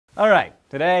All right,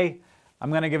 today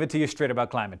I'm gonna give it to you straight about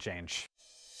climate change.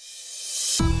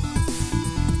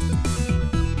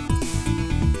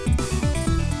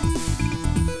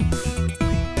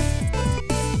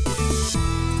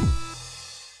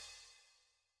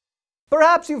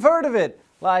 Perhaps you've heard of it,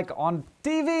 like on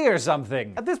TV or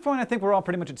something. At this point, I think we're all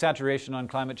pretty much at saturation on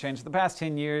climate change. For the past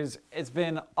 10 years, it's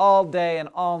been all day and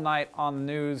all night on the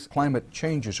news. Climate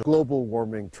change is a global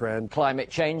warming trend. Climate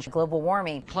change. Global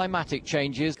warming. Climatic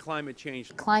changes. Climate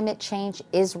change. Climate change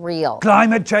is real.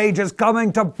 Climate change is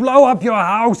coming to blow up your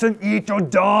house and eat your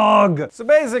dog. So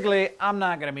basically, I'm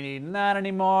not gonna be needing that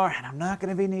anymore, and I'm not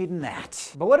gonna be needing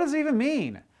that. But what does it even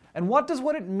mean? And what does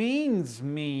what it means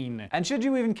mean? And should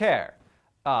you even care?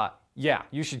 Yeah,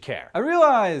 you should care. I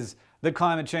realize that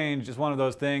climate change is one of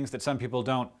those things that some people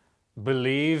don't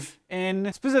believe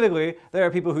in. Specifically, there are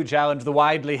people who challenge the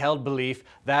widely held belief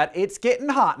that it's getting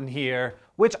hot in here,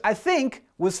 which I think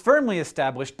was firmly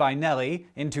established by Nelly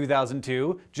in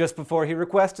 2002, just before he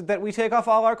requested that we take off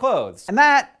all our clothes. And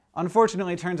that,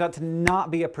 unfortunately, turns out to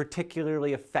not be a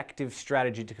particularly effective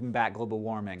strategy to combat global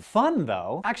warming. Fun,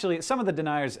 though. Actually, some of the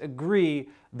deniers agree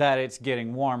that it's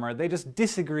getting warmer. They just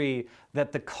disagree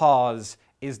that the cause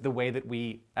is the way that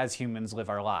we, as humans, live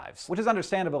our lives. Which is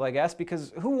understandable, I guess,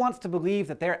 because who wants to believe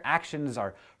that their actions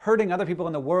are hurting other people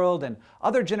in the world and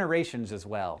other generations as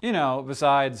well? You know,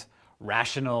 besides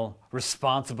rational,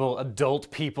 responsible,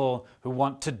 adult people who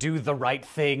want to do the right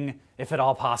thing, if at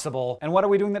all possible. And what are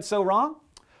we doing that's so wrong?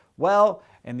 Well,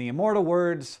 in the immortal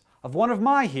words of one of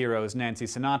my heroes, Nancy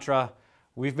Sinatra,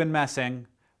 we've been messing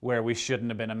where we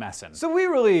shouldn't have been a-messin'. So we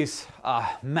release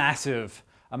massive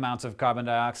amounts of carbon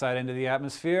dioxide into the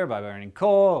atmosphere by burning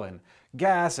coal and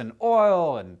gas and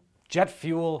oil and jet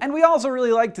fuel. And we also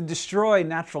really like to destroy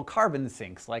natural carbon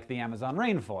sinks like the Amazon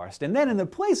rainforest. And then in the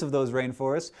place of those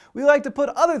rainforests, we like to put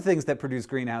other things that produce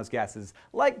greenhouse gases,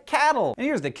 like cattle. And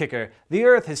here's the kicker. The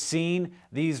Earth has seen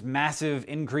these massive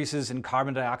increases in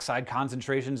carbon dioxide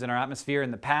concentrations in our atmosphere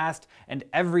in the past, and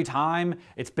every time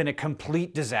it's been a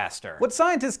complete disaster. What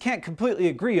scientists can't completely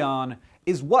agree on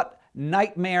is what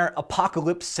nightmare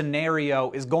apocalypse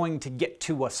scenario is going to get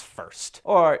to us first.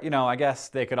 Or, you know, I guess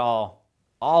they could all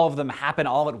of them happen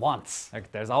all at once.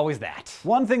 There's always that.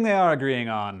 One thing they are agreeing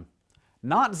on,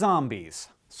 not zombies,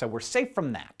 so we're safe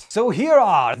from that. So here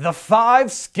are the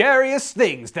 5 scariest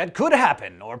things that could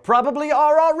happen, or probably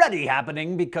are already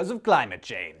happening because of climate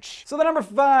change. So the number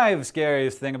 5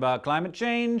 scariest thing about climate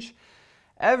change,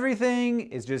 everything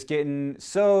is just getting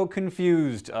so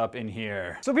confused up in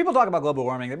here. So people talk about global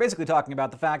warming, they're basically talking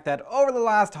about the fact that over the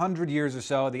last 100 years or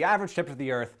so, the average temperature of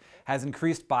the Earth has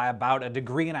increased by about 1.5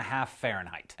 degrees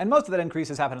Fahrenheit. And most of that increase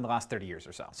has happened in the last 30 years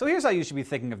or so. So here's how you should be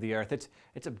thinking of the Earth.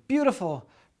 It's a beautiful,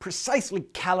 precisely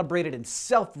calibrated and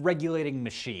self-regulating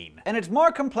machine. And it's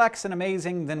more complex and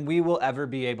amazing than we will ever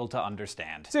be able to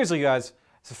understand. Seriously, guys,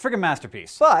 it's a friggin'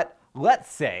 masterpiece. But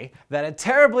let's say that a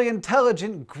terribly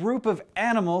intelligent group of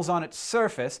animals on its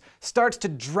surface starts to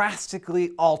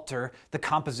drastically alter the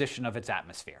composition of its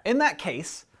atmosphere. In that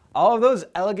case, all of those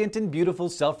elegant and beautiful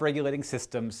self-regulating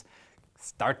systems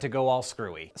start to go all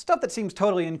screwy. Stuff that seems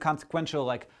totally inconsequential,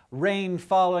 like rain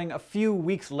falling a few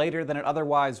weeks later than it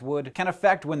otherwise would, can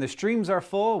affect when the streams are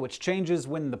full, which changes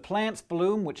when the plants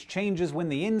bloom, which changes when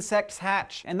the insects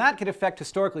hatch, and that could affect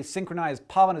historically synchronized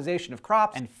pollination of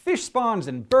crops, and fish spawns,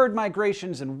 and bird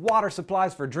migrations, and water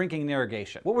supplies for drinking and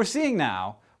irrigation. What we're seeing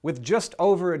now, with just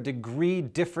over 1 degree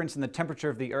difference in the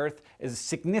temperature of the Earth, is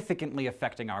significantly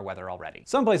affecting our weather already.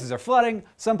 Some places are flooding,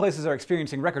 some places are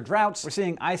experiencing record droughts, we're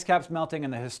seeing ice caps melting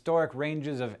and the historic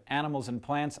ranges of animals and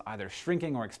plants either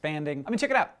shrinking or expanding. I mean, check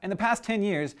it out. In the past 10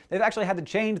 years, they've actually had to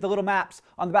change the little maps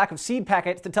on the back of seed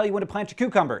packets to tell you when to plant your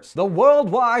cucumbers. The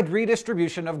worldwide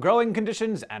redistribution of growing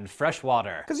conditions and fresh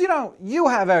water. Because, you know, you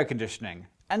have air conditioning.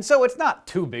 And so it's not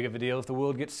too big of a deal if the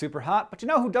world gets super hot, but you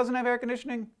know who doesn't have air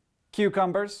conditioning?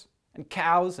 Cucumbers and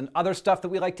cows and other stuff that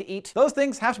we like to eat. Those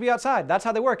things have to be outside. That's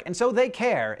how they work. And so they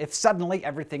care if suddenly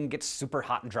everything gets super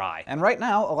hot and dry. And right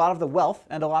now, a lot of the wealth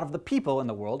and a lot of the people in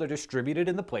the world are distributed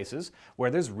in the places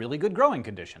where there's really good growing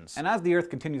conditions. And as the Earth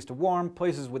continues to warm,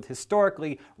 places with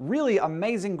historically really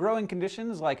amazing growing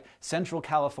conditions like Central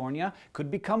California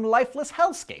could become lifeless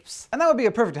hellscapes. And that would be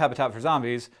a perfect habitat for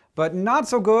zombies, but not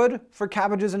so good for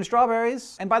cabbages and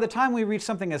strawberries. And by the time we reach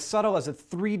something as subtle as a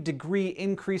 3-degree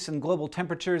increase in global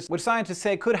temperatures, which scientists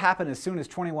say could happen as soon as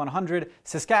 2100,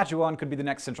 Saskatchewan could be the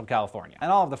next Central California.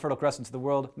 And all of the Fertile Crescents of the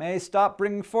world may stop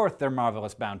bringing forth their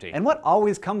marvelous bounty. And what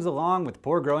always comes along with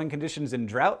poor growing conditions and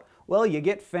drought? Well, you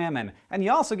get famine, and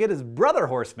you also get his brother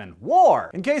horseman,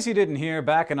 war. In case you didn't hear,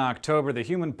 back in October, the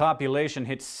human population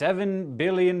hit 7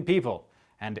 billion people,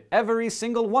 and every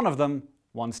single one of them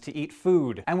wants to eat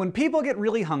food. And when people get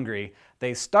really hungry,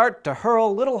 they start to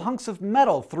hurl little hunks of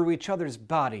metal through each other's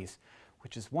bodies,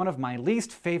 which is one of my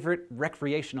least favorite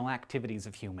recreational activities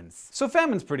of humans. So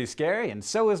famine's pretty scary, and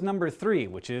so is number 3,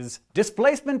 which is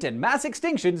displacement and mass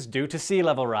extinctions due to sea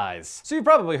level rise. So you've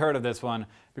probably heard of this one,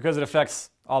 because it affects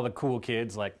all the cool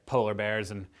kids like polar bears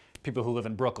and people who live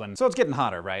in Brooklyn. So it's getting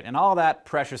hotter, right? And all that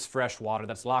precious fresh water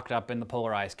that's locked up in the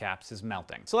polar ice caps is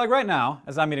melting. So like right now,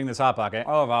 as I'm eating this Hot Pocket,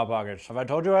 I love Hot Pockets. Have I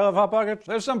told you I love Hot Pockets?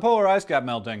 There's some polar ice cap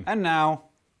melting. And now,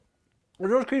 it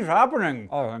just keeps happening.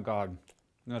 Oh, thank God.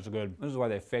 That's good. This is why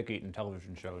they fake eat in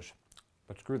television shows.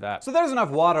 But screw that. So there's enough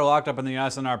water locked up in the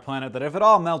ice on our planet that if it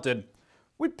all melted,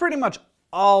 we'd pretty much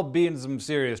all be in some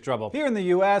serious trouble. Here in the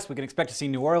US, we can expect to see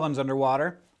New Orleans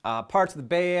underwater, parts of the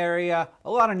Bay Area, a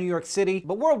lot of New York City,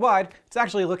 but worldwide, it's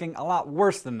actually looking a lot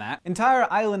worse than that. Entire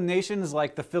island nations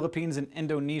like the Philippines and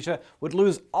Indonesia would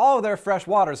lose all of their fresh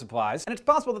water supplies, and it's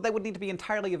possible that they would need to be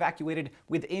entirely evacuated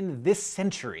within this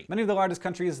century. Many of the largest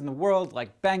countries in the world,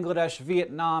 like Bangladesh,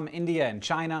 Vietnam, India, and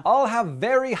China, all have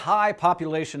very high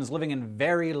populations living in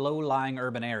very low-lying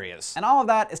urban areas. And all of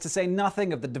that is to say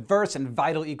nothing of the diverse and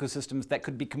vital ecosystems that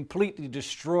could be completely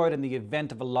destroyed in the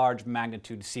event of a large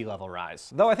magnitude sea level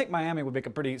rise. Though I think Miami would make a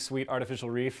pretty sweet artificial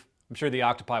reef. I'm sure the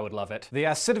octopi would love it. The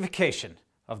acidification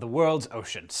of the world's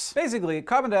oceans. Basically,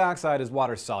 carbon dioxide is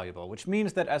water soluble, which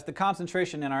means that as the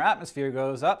concentration in our atmosphere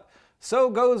goes up,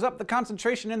 so goes up the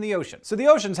concentration in the ocean. So the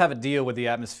oceans have a deal with the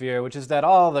atmosphere, which is that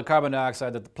all the carbon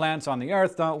dioxide that the plants on the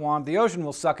earth don't want, the ocean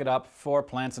will suck it up for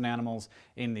plants and animals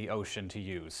in the ocean to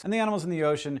use. And the animals in the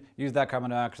ocean use that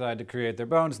carbon dioxide to create their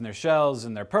bones and their shells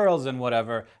and their pearls and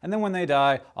whatever, and then when they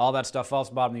die, all that stuff falls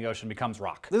to the bottom of the ocean and becomes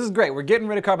rock. This is great, we're getting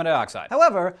rid of carbon dioxide.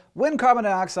 However, when carbon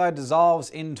dioxide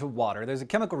dissolves into water, there's a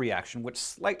chemical reaction which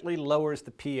slightly lowers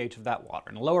the pH of that water,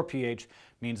 and a lower pH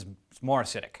means it's more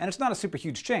acidic. And it's not a super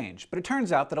huge change, but it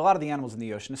turns out that a lot of the animals in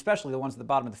the ocean, especially the ones at the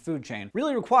bottom of the food chain,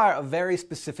 really require a very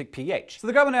specific pH. So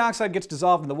the carbon dioxide gets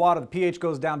dissolved in the water, the pH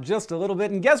goes down just a little bit,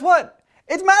 and guess what?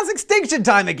 It's mass extinction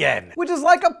time again! Which is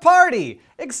like a party,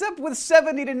 except with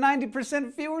 70 to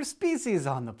 90% fewer species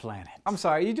on the planet. I'm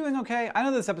sorry, are you doing okay? I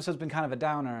know this episode's been kind of a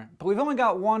downer, but we've only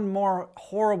got one more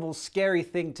horrible, scary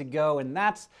thing to go, and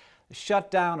that's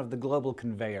shutdown of the global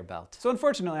conveyor belt. So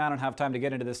unfortunately, I don't have time to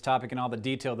get into this topic in all the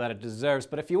detail that it deserves,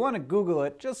 but if you want to Google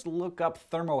it, just look up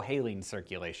thermohaline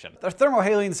circulation. The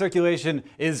thermohaline circulation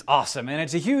is awesome, and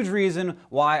it's a huge reason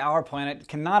why our planet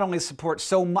can not only support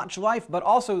so much life, but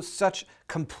also such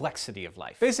complexity of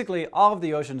life. Basically, all of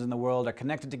the oceans in the world are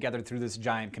connected together through this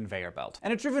giant conveyor belt.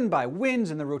 And it's driven by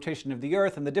winds and the rotation of the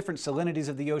Earth and the different salinities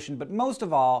of the ocean, but most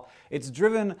of all, it's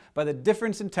driven by the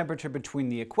difference in temperature between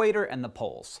the equator and the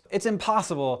poles. It's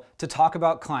impossible to talk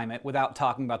about climate without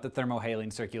talking about the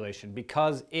thermohaline circulation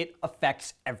because it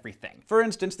affects everything. For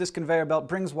instance, this conveyor belt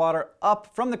brings water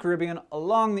up from the Caribbean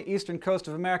along the eastern coast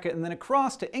of America and then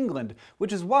across to England,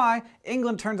 which is why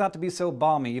England turns out to be so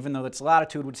balmy, even though its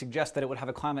latitude would suggest that it would have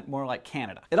a climate more like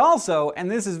Canada. It also, and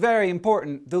this is very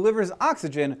important, delivers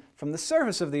oxygen from the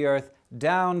surface of the Earth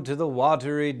down to the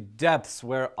watery depths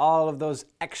where all of those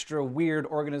extra weird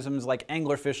organisms like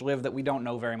anglerfish live that we don't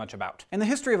know very much about. In the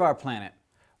history of our planet,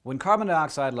 when carbon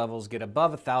dioxide levels get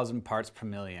above 1,000 parts per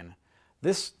million,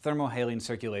 this thermohaline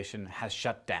circulation has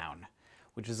shut down,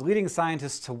 which is leading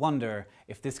scientists to wonder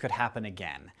if this could happen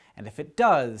again. And if it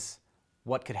does,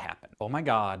 what could happen? Oh my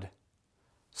God,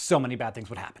 so many bad things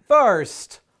would happen.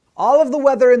 First, all of the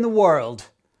weather in the world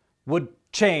would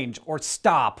change or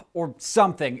stop or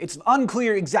something. It's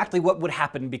unclear exactly what would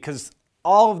happen because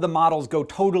all of the models go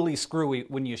totally screwy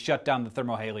when you shut down the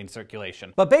thermohaline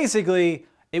circulation. But basically,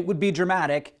 it would be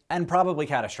dramatic and probably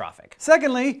catastrophic.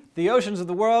 Secondly, the oceans of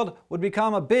the world would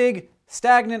become a big,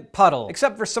 stagnant puddle,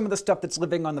 except for some of the stuff that's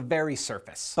living on the very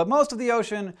surface. But most of the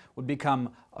ocean would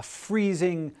become a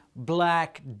freezing,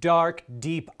 black, dark,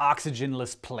 deep,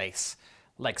 oxygenless place.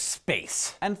 Like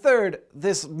space. And third,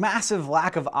 this massive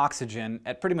lack of oxygen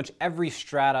at pretty much every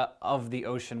strata of the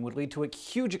ocean would lead to a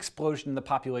huge explosion in the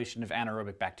population of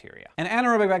anaerobic bacteria. And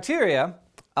anaerobic bacteria,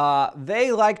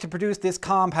 they like to produce this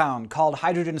compound called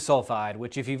hydrogen sulfide,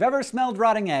 which if you've ever smelled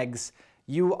rotting eggs,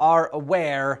 you are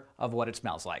aware of what it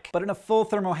smells like. But in a full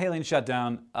thermohaline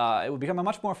shutdown, it would become a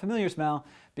much more familiar smell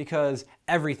because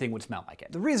everything would smell like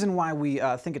it. The reason why we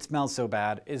think it smells so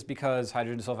bad is because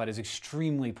hydrogen sulfide is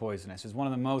extremely poisonous. It's one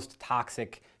of the most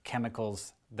toxic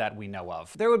chemicals that we know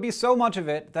of. There would be so much of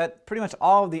it that pretty much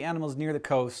all of the animals near the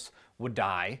coast would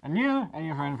die. And you and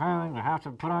your friend family would have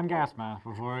to put on gas masks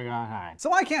before you got high.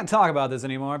 So I can't talk about this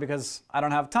anymore because I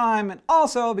don't have time, and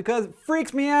also because it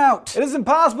freaks me out. It is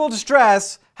impossible to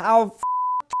stress how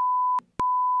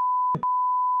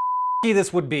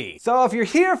this would be. So if you're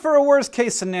here for a worst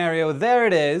case scenario, there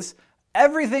it is.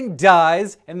 Everything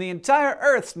dies and the entire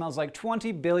Earth smells like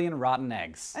 20 billion rotten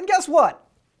eggs. And guess what?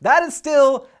 That is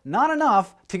still not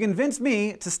enough to convince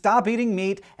me to stop eating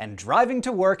meat and driving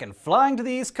to work and flying to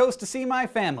the East Coast to see my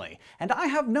family. And I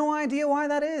have no idea why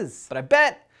that is. But I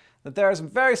bet that there are some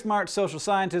very smart social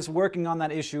scientists working on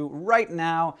that issue right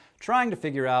now, trying to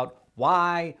figure out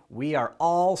why we are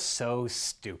all so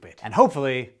stupid. And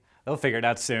hopefully, they'll figure it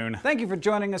out soon. Thank you for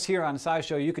joining us here on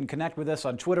SciShow. You can connect with us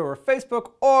on Twitter or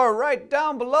Facebook, or right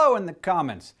down below in the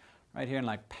comments. Right here in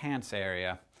like pants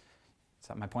area.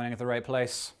 Am I pointing at the right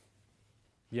place?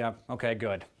 Yeah, okay,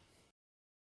 good.